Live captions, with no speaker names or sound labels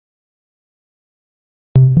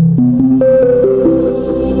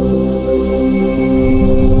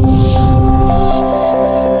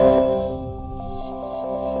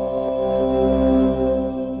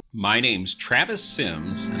My name's Travis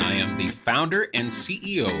Sims, and I am the founder and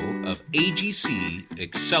CEO of AGC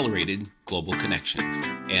Accelerated Global Connections.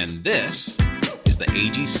 And this is the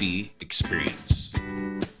AGC Experience.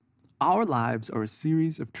 Our lives are a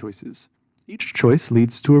series of choices. Each choice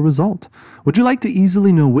leads to a result. Would you like to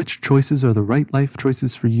easily know which choices are the right life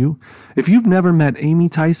choices for you? If you've never met Amy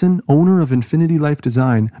Tyson, owner of Infinity Life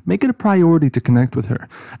Design, make it a priority to connect with her.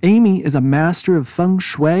 Amy is a master of Feng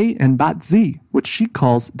Shui and Bat-Zi, which she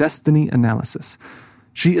calls destiny analysis.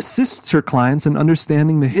 She assists her clients in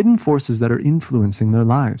understanding the hidden forces that are influencing their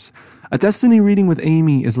lives. A destiny reading with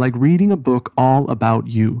Amy is like reading a book all about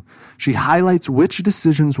you. She highlights which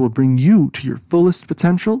decisions will bring you to your fullest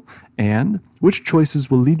potential and which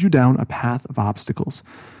choices will lead you down a path of obstacles.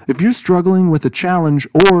 If you're struggling with a challenge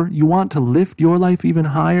or you want to lift your life even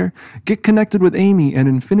higher, get connected with Amy and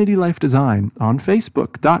Infinity Life Design on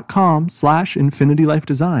Facebook.com/Infinity Life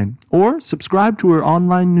Design or subscribe to her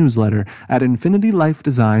online newsletter at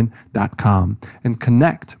InfinityLifeDesign.com and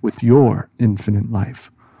connect with your infinite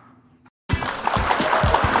life.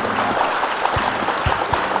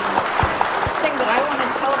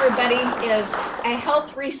 Is a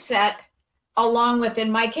health reset, along with, in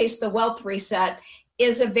my case, the wealth reset,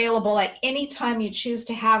 is available at any time you choose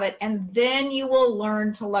to have it, and then you will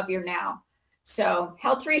learn to love your now. So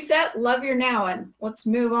health reset, love your now, and let's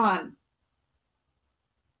move on.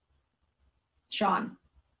 Sean.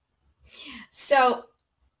 So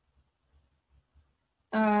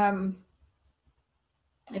I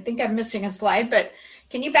think I'm missing a slide, but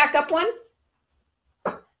can you back up one?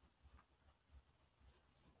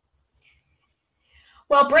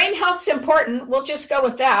 Well, brain health's important. We'll just go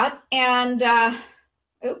with that. And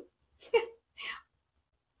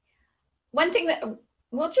one thing that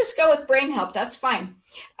we'll just go with brain health. That's fine.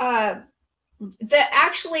 The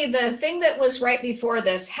thing that was right before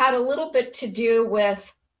this had a little bit to do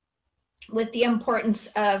with the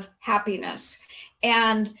importance of happiness.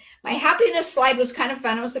 And my happiness slide was kind of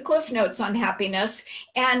fun. It was the Cliff Notes on happiness.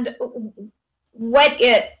 And what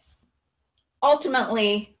it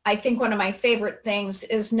ultimately, I think one of my favorite things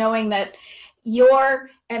is knowing that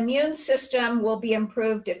your immune system will be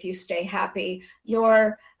improved if you stay happy.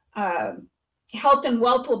 Your health and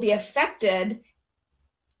wealth will be affected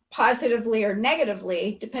positively or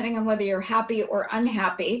negatively, depending on whether you're happy or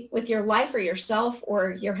unhappy with your life or yourself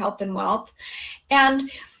or your health and wealth.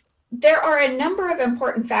 And there are a number of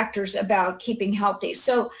important factors about keeping healthy.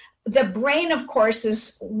 So the brain, of course,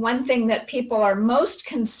 is one thing that people are most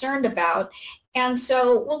concerned about. And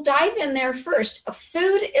so we'll dive in there first.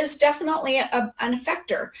 Food is definitely an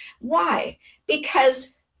effector. Why?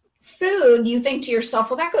 Because food, you think to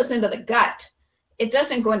yourself, well, that goes into the gut. It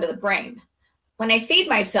doesn't go into the brain. When I feed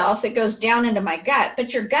myself, it goes down into my gut,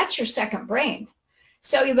 but your gut's your second brain.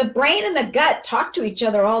 So the brain and the gut talk to each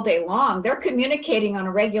other all day long. They're communicating on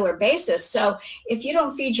a regular basis. So if you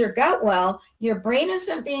don't feed your gut well, your brain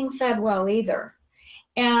isn't being fed well either.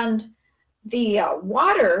 And the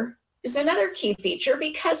water is another key feature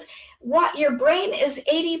because your brain is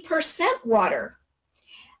 80% water.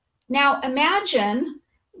 Now imagine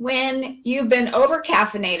when you've been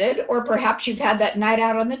over-caffeinated, or perhaps you've had that night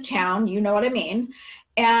out on the town, you know what I mean,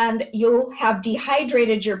 and you have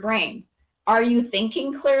dehydrated your brain. Are you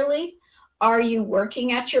thinking clearly? Are you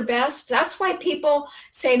working at your best? That's why people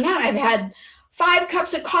say, man, I've had 5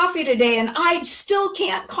 cups of coffee today and I still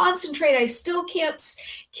can't concentrate. I still can't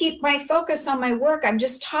keep my focus on my work. I'm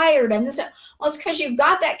just tired. Well, it's because you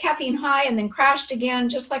got that caffeine high and then crashed again,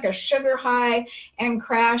 just like a sugar high and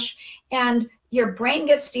crash. And your brain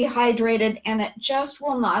gets dehydrated and it just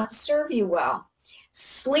will not serve you well.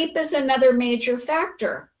 Sleep is another major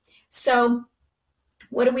factor. So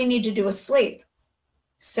what do we need to do with sleep?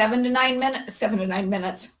 7 to 9 minutes.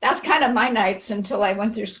 That's kind of my nights until I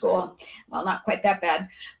went through school. Well, not quite that bad,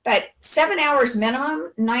 but 7 hours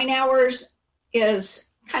minimum, 9 hours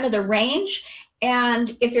is kind of the range.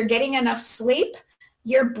 And if you're getting enough sleep,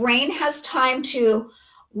 your brain has time to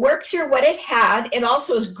work through what it had. It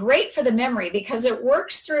also is great for the memory because it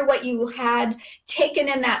works through what you had taken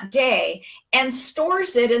in that day and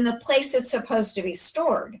stores it in the place it's supposed to be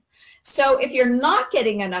stored. So if you're not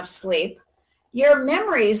getting enough sleep, your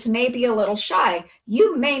memories may be a little shy.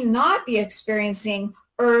 You may not be experiencing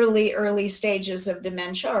early stages of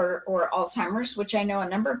dementia or Alzheimer's, which I know a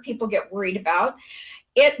number of people get worried about.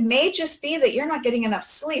 It may just be that you're not getting enough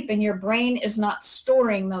sleep and your brain is not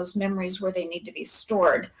storing those memories where they need to be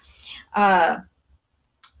stored. Then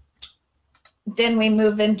we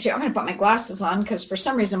move into, I'm going to put my glasses on because for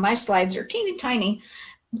some reason my slides are teeny tiny.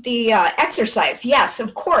 The exercise. Yes,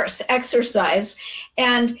 of course, exercise.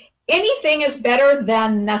 And anything is better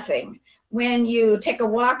than nothing. when you take a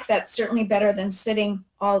walk, that's certainly better than sitting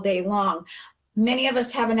all day long. Many of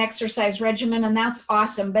us have an exercise regimen, and that's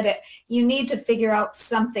awesome, but you need to figure out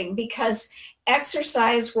something, because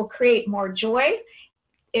exercise will create more joy.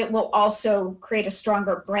 It will also create a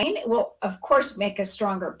stronger brain. It will, of course, make a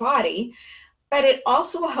stronger body, but it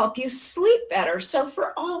also will help you sleep better. So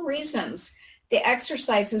for all reasons, the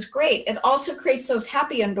exercise is great. It also creates those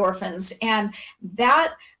happy endorphins, and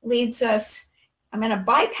that leads us. I'm going to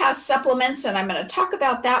bypass supplements, and I'm going to talk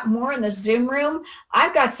about that more in the Zoom room.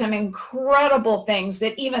 I've got some incredible things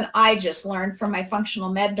that even I just learned from my functional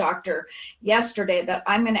med doctor yesterday that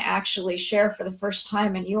I'm going to actually share for the first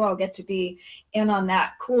time, and you all get to be in on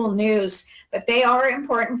that cool news. But they are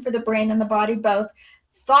important for the brain and the body both.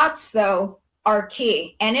 Thoughts, though, are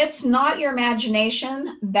key. And it's not your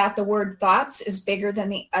imagination that the word thoughts is bigger than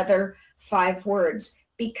the other 5 words,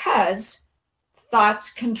 because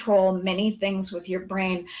thoughts control many things with your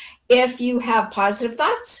brain. If you have positive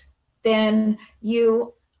thoughts, then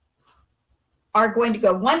you are going to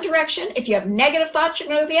go one direction. If you have negative thoughts, you're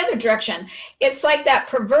going to go the other direction. It's like that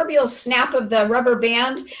proverbial snap of the rubber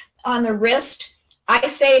band on the wrist. I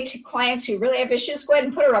say to clients who really have issues, go ahead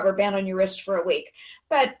and put a rubber band on your wrist for a week.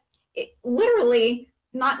 But literally,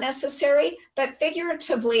 not necessary, but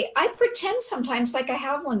figuratively, I pretend sometimes like I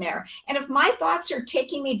have one there. And if my thoughts are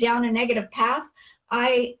taking me down a negative path,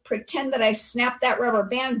 I pretend that I snap that rubber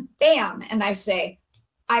band, bam, and I say,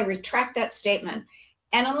 I retract that statement.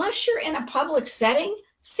 And unless you're in a public setting,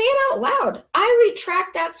 say it out loud. I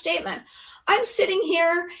retract that statement. I'm sitting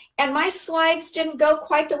here and my slides didn't go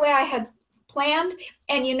quite the way I had planned.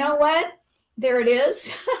 And you know what? There it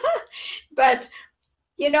is. But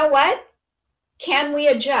you know what? Can we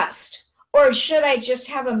adjust? Or should I just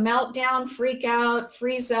have a meltdown, freak out,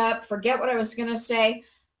 freeze up, forget what I was going to say?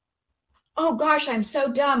 Oh gosh, I'm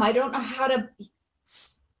so dumb. I don't know how to.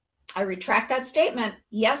 I retract that statement.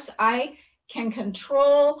 Yes, I can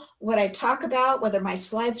control what I talk about, whether my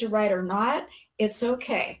slides are right or not. It's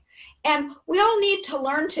okay. And we all need to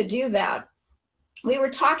learn to do that. We were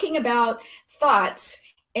talking about thoughts,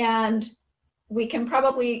 and we can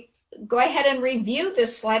probably go ahead and review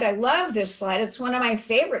this slide. I love this slide. It's one of my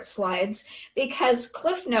favorite slides, because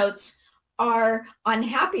Cliff Notes are on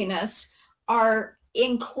happiness are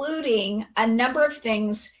including a number of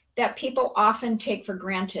things that people often take for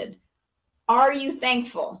granted. Are you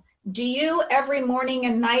thankful? Do you every morning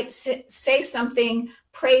and night say something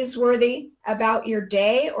praiseworthy about your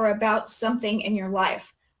day or about something in your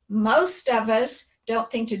life? Most of us don't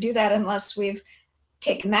think to do that unless we've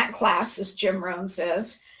taken that class, as Jim Rohn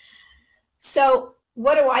says. So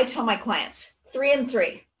what do I tell my clients? 3 and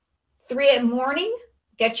 3. 3 in the morning,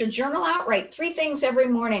 get your journal out, write 3 things every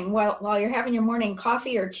morning while you're having your morning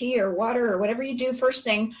coffee or tea or water or whatever you do first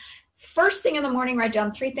thing. First thing in the morning, write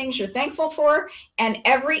down 3 things you're thankful for. And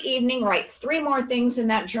every evening, write 3 more things in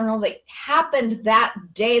that journal that happened that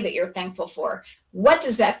day that you're thankful for. What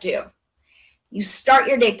does that do? You start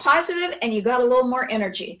your day positive and you got a little more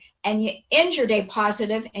energy. And you end your day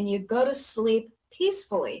positive and you go to sleep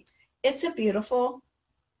peacefully. It's a beautiful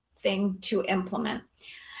thing to implement.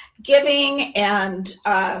 Giving and,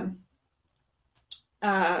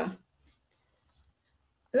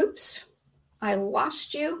 oops, I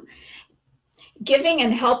lost you. Giving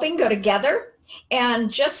and helping go together.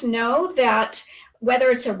 And just know that whether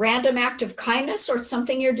it's a random act of kindness or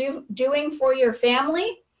something you're doing for your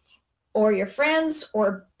family or your friends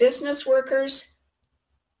or business workers,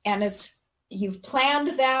 and you've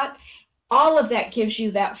planned that, all of that gives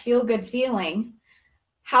you that feel-good feeling.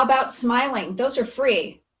 How about smiling? Those are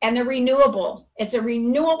free and they're renewable. It's a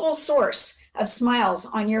renewable source of smiles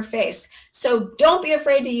on your face. So don't be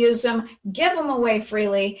afraid to use them. Give them away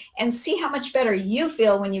freely and see how much better you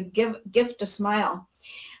feel when you gift a smile.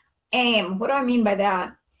 Aim. What do I mean by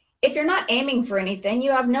that? If you're not aiming for anything,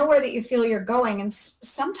 you have nowhere that you feel you're going. And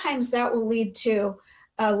sometimes that will lead to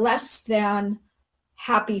a less than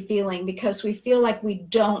happy feeling because we feel like we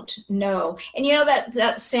don't know. And you know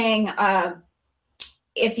that saying,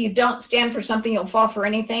 if you don't stand for something, you'll fall for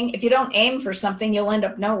anything. If you don't aim for something, you'll end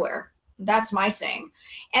up nowhere. That's my saying.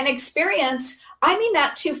 And experience, I mean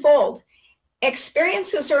that twofold.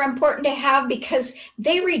 Experiences are important to have because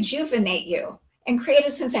they rejuvenate you and create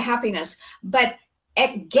a sense of happiness. But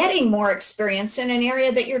at getting more experience in an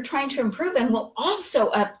area that you're trying to improve in will also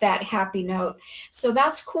up that happy note. So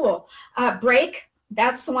that's cool. Break,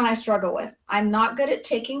 that's the one I struggle with. I'm not good at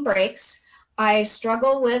taking breaks. I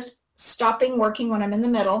struggle with stopping working when I'm in the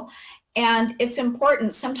middle. And it's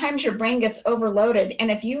important. Sometimes your brain gets overloaded. And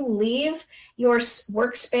if you leave your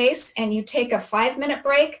workspace and you take a 5-minute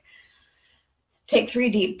break, take 3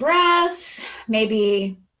 deep breaths,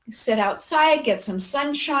 maybe sit outside, get some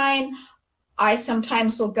sunshine. I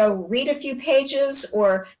sometimes will go read a few pages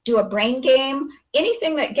or do a brain game,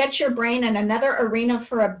 anything that gets your brain in another arena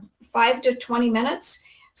for 5 to 20 minutes.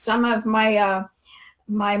 Some of my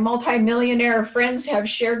multimillionaire friends have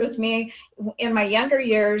shared with me in my younger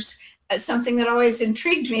years something that always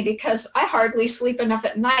intrigued me because I hardly sleep enough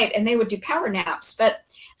at night, and they would do power naps. But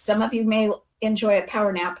some of you may enjoy a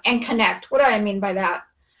power nap and connect. What do I mean by that?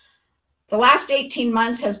 The last 18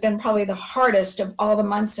 months has been probably the hardest of all the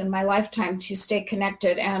months in my lifetime to stay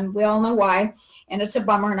connected, and we all know why, and it's a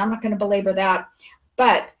bummer, and I'm not going to belabor that.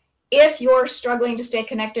 But if you're struggling to stay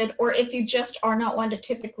connected, or if you just are not one to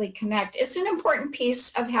typically connect, it's an important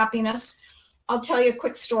piece of happiness. I'll tell you a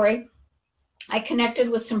quick story. I connected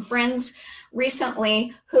with some friends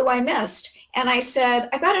recently who I missed. And I said,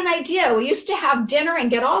 I got an idea. We used to have dinner and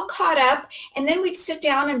get all caught up, and then we'd sit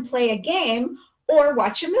down and play a game or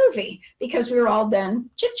watch a movie because we were all done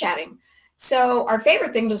chit-chatting. So our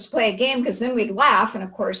favorite thing was to play a game because then we'd laugh. And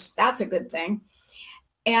of course, that's a good thing.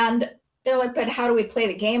 And they're like, but how do we play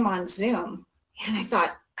the game on Zoom? And I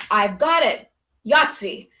thought, I've got it.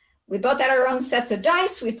 Yahtzee. We both had our own sets of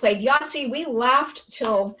dice. We played Yahtzee. We laughed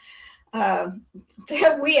till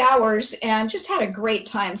the wee hours and just had a great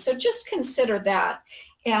time. So just consider that.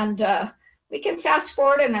 And we can fast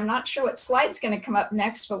forward, and I'm not sure what slide's going to come up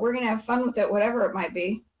next, but we're going to have fun with it, whatever it might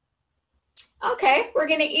be. Okay, we're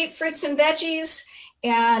going to eat fruits and veggies,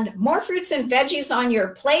 and more fruits and veggies on your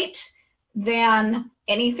plate than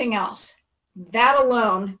anything else. That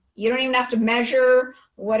alone, you don't even have to measure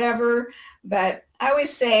whatever, but I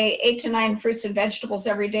always say 8 to 9 fruits and vegetables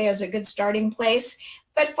every day is a good starting place.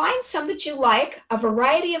 But find some that you like, a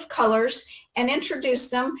variety of colors, and introduce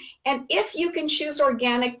them. And if you can choose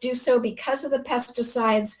organic, do so because of the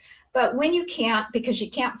pesticides. But when you can't, because you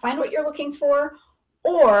can't find what you're looking for,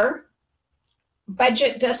 or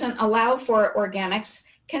budget doesn't allow for organics,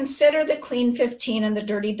 consider the Clean 15 and the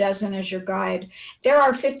Dirty Dozen as your guide. There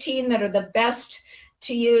are 15 that are the best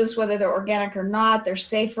to use, whether they're organic or not. They're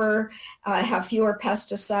safer, have fewer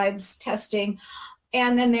pesticides testing.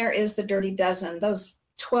 And then there is the Dirty Dozen, those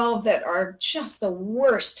 12 that are just the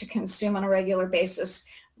worst to consume on a regular basis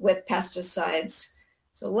with pesticides.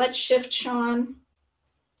 So let's shift, Sean,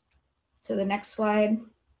 to the next slide.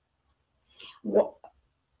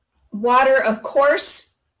 Water, of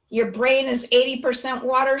course, your brain is 80%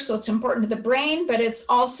 water, so it's important to the brain, but it's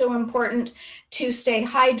also important to stay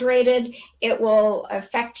hydrated. It will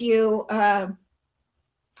affect you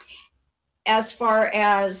as far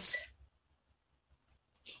as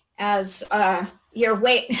your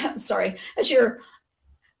weight, as you're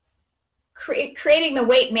creating the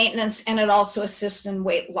weight maintenance, and it also assists in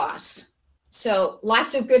weight loss. So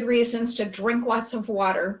lots of good reasons to drink lots of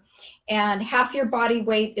water, and half your body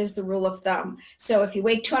weight is the rule of thumb. So if you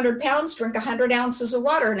weigh 200 pounds, drink 100 ounces of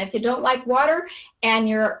water. And if you don't like water and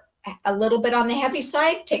you're a little bit on the heavy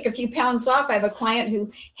side, take a few pounds off. I have a client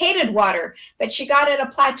who hated water, but she got at a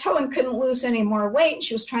plateau and couldn't lose any more weight. And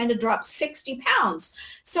she was trying to drop 60 pounds.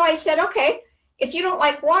 So I said, okay, if you don't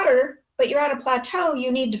like water, but you're at a plateau,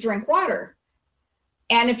 you need to drink water.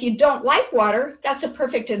 And if you don't like water, that's a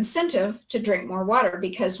perfect incentive to drink more water,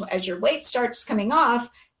 because as your weight starts coming off,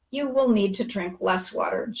 you will need to drink less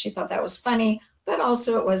water. She thought that was funny, but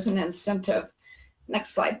also it was an incentive.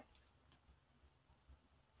 Next slide.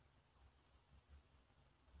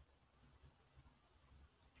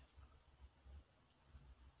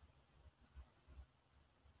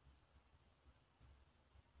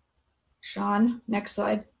 Sean, next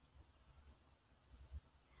slide.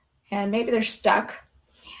 And maybe they're stuck.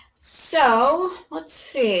 So let's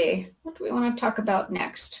see, what do we want to talk about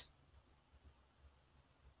next?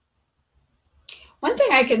 One thing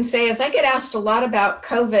I can say is I get asked a lot about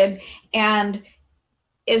COVID and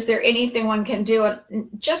is there anything one can do? And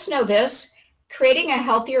just know this, creating a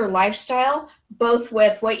healthier lifestyle, both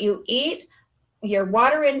with what you eat, your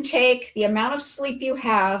water intake, the amount of sleep you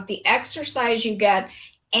have, the exercise you get,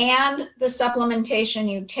 and the supplementation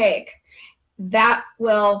you take, that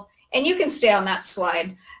will, and you can stay on that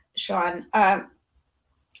slide, Sean,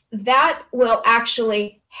 that will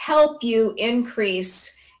actually help you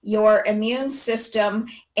increase your immune system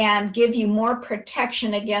and give you more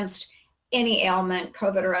protection against any ailment,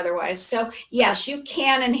 COVID or otherwise. So yes, you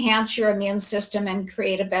can enhance your immune system and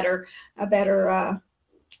create a better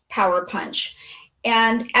power punch.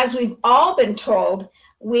 And as we've all been told,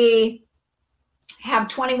 we have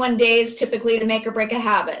 21 days typically to make or break a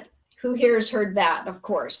habit. Who here has heard that? Of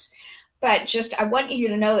course. But just, I want you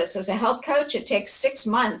to know this, as a health coach, it takes 6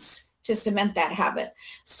 months to cement that habit.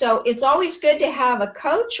 So it's always good to have a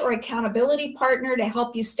coach or accountability partner to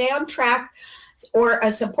help you stay on track. or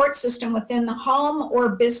a support system within the home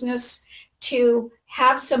or business to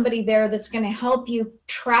have somebody there that's going to help you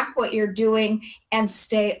track what you're doing and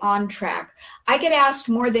stay on track. I get asked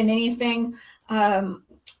more than anything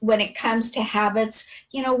when it comes to habits,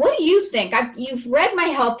 what do you think? You've read my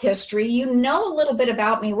health history. You know a little bit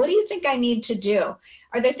about me. What do you think I need to do?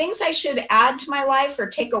 Are there things I should add to my life or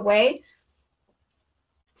take away?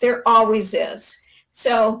 There always is.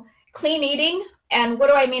 So clean eating. And what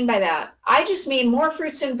do I mean by that? I just mean more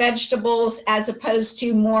fruits and vegetables as opposed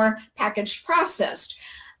to more packaged processed.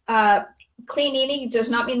 Clean eating does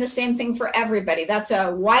not mean the same thing for everybody. That's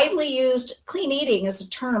a widely used, clean eating is a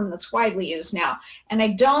term that's widely used now. And I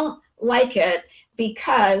don't like it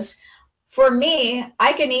because for me,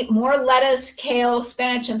 I can eat more lettuce, kale,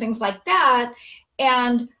 spinach, and things like that.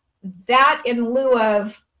 And that in lieu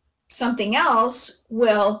of something else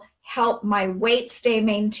will help my weight stay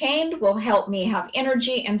maintained, will help me have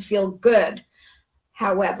energy and feel good.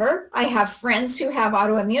 However, I have friends who have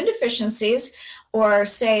autoimmune deficiencies or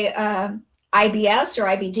say IBS or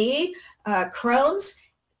IBD, Crohn's.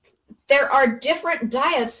 There are different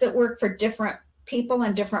diets that work for different people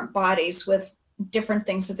and different bodies with different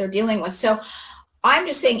things that they're dealing with. So I'm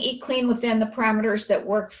just saying eat clean within the parameters that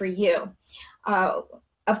work for you.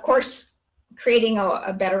 Of course, creating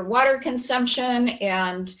a better water consumption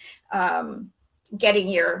and getting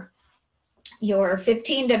your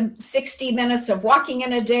 15 to 60 minutes of walking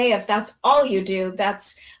in a day, if that's all you do,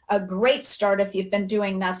 that's a great start if you've been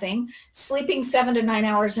doing nothing. Sleeping 7 to 9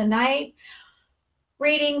 hours a night,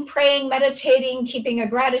 reading, praying, meditating, keeping a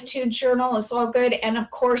gratitude journal is all good. And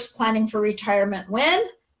of course, planning for retirement. When?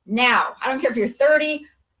 Now. I don't care if you're 30,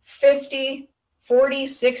 50, 40,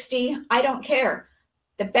 60, I don't care.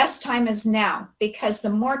 The best time is now, because the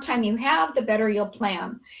more time you have, the better you'll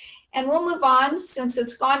plan. And we'll move on, since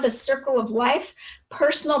it's gone to circle of life.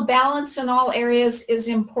 Personal balance in all areas is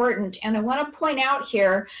important. And I want to point out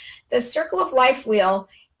here, the circle of life wheel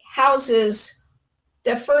houses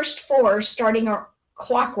the first 4 starting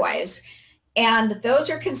clockwise. And those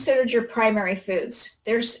are considered your primary foods.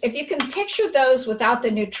 If you can picture those without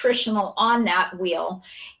the nutritional on that wheel,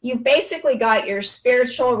 you've basically got your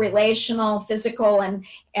spiritual, relational, physical, and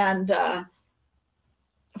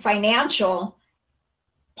financial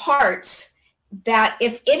parts that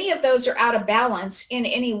if any of those are out of balance in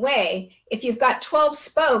any way, if you've got 12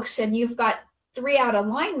 spokes and you've got 3 out of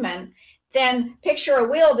alignment, then picture a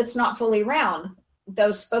wheel that's not fully round.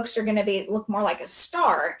 Those spokes are going to look more like a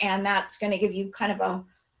star, and that's going to give you kind of a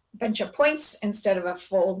bunch of points instead of a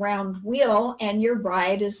full round wheel, and your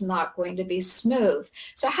ride is not going to be smooth.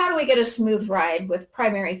 So how do we get a smooth ride with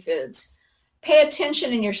primary foods? Pay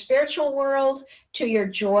attention in your spiritual world to your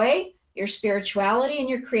joy, your spirituality, and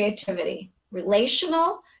your creativity.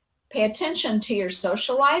 Relational, pay attention to your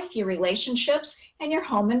social life, your relationships, and your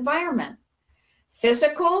home environment.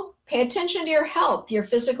 Physical, pay attention to your health, your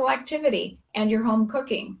physical activity, and your home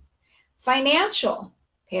cooking. Financial,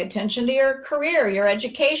 pay attention to your career, your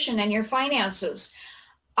education, and your finances.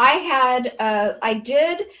 I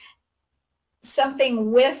did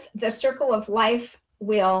something with the Circle of Life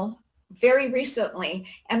wheel very recently,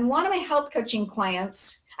 and one of my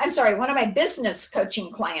business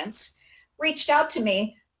coaching clients reached out to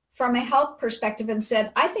me from a health perspective and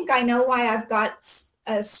said, I think I know why I've got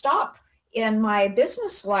a stop in my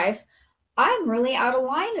business life. I'm really out of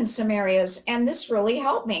line in some areas, and this really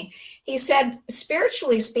helped me. He said,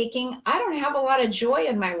 spiritually speaking, I don't have a lot of joy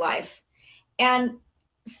in my life. And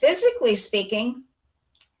physically speaking,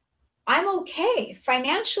 I'm okay.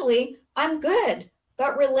 Financially, I'm good.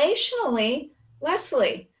 But relationally,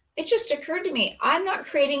 Leslie, it just occurred to me, I'm not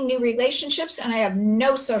creating new relationships and I have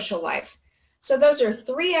no social life. So those are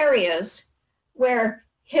 3 areas where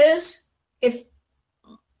his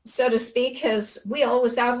wheel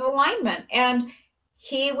was out of alignment and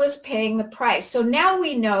he was paying the price. So now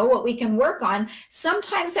we know what we can work on.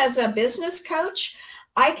 Sometimes as a business coach,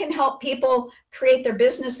 I can help people create their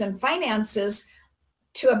business and finances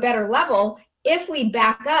to a better level if we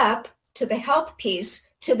back up to the health piece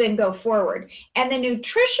to then go forward. And the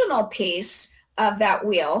nutritional piece of that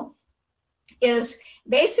wheel is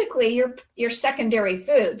basically your secondary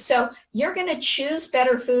food. So you're going to choose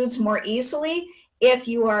better foods more easily if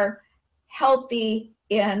you are healthy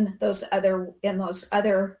in those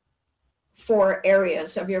other 4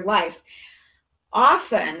 areas of your life.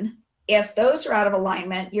 Often, if those are out of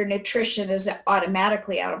alignment, your nutrition is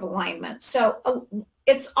automatically out of alignment. So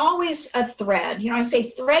it's always a thread. I say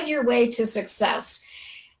thread your way to success.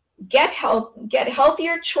 Get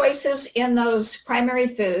healthier choices in those primary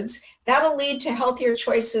foods. That'll lead to healthier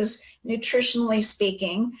choices nutritionally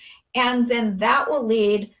speaking. And then that will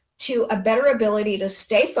lead to a better ability to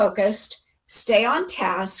stay focused, stay on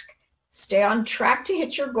task, stay on track to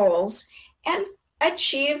hit your goals, and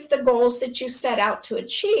achieve the goals that you set out to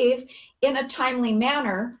achieve in a timely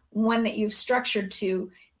manner, one that you've structured to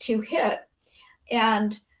hit.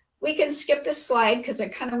 And we can skip this slide because I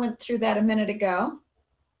kind of went through that a minute ago.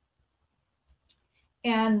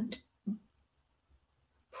 And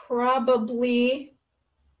probably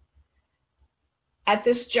at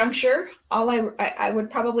this juncture, all I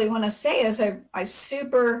would probably want to say is I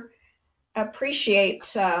super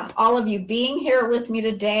appreciate all of you being here with me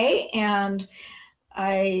today, and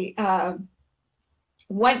I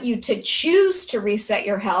want you to choose to reset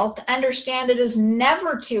your health. Understand it is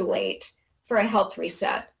never too late for a health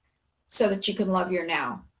reset so that you can love your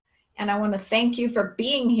now. And I want to thank you for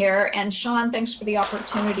being here. And Sean, thanks for the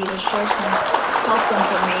opportunity to share some health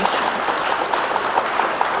information.